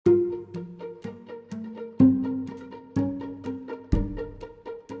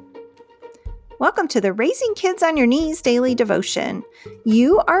Welcome to the Raising Kids on Your Knees daily devotion.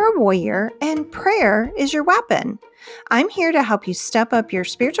 You are a warrior and prayer is your weapon. I'm here to help you step up your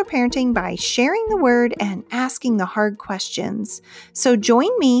spiritual parenting by sharing the word and asking the hard questions. So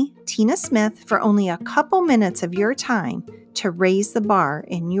join me, Tina Smith, for only a couple minutes of your time to raise the bar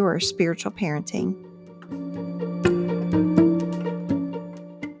in your spiritual parenting.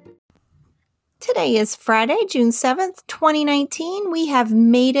 Today is Friday, June 7th, 2019. We have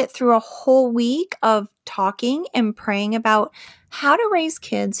made it through a whole week of talking and praying about how to raise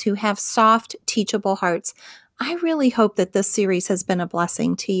kids who have soft, teachable hearts. I really hope that this series has been a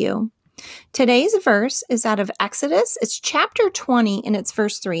blessing to you. Today's verse is out of Exodus. It's chapter 20 and it's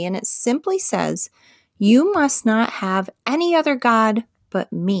verse 3, and it simply says, "You must not have any other God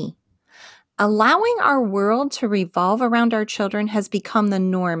but me." Allowing our world to revolve around our children has become the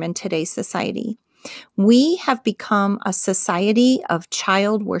norm in today's society. We have become a society of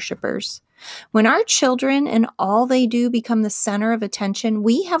child worshipers. When our children and all they do become the center of attention,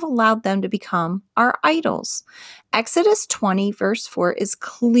 we have allowed them to become our idols. Exodus 20 verse 4 is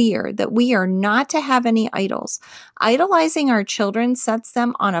clear that we are not to have any idols. Idolizing our children sets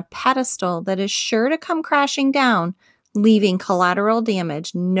them on a pedestal that is sure to come crashing down, leaving collateral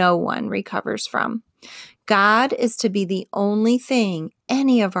damage no one recovers from. God is to be the only thing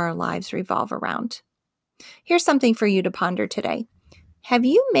any of our lives revolve around. Here's something for you to ponder today. Have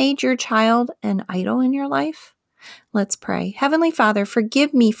you made your child an idol in your life? Let's pray. Heavenly Father,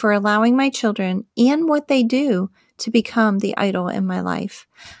 forgive me for allowing my children and what they do to become the idol in my life.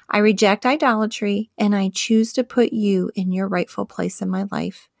 I reject idolatry and I choose to put you in your rightful place in my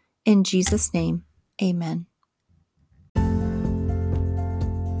life. In Jesus' name, amen.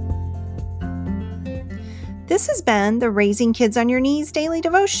 This has been the Raising Kids on Your Knees daily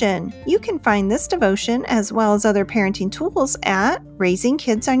devotion. You can find this devotion as well as other parenting tools at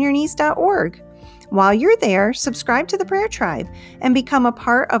raisingkidsonyourknees.org. While you're there, subscribe to the Prayer Tribe and become a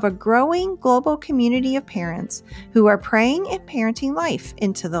part of a growing global community of parents who are praying and parenting life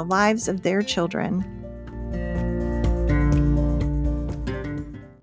into the lives of their children.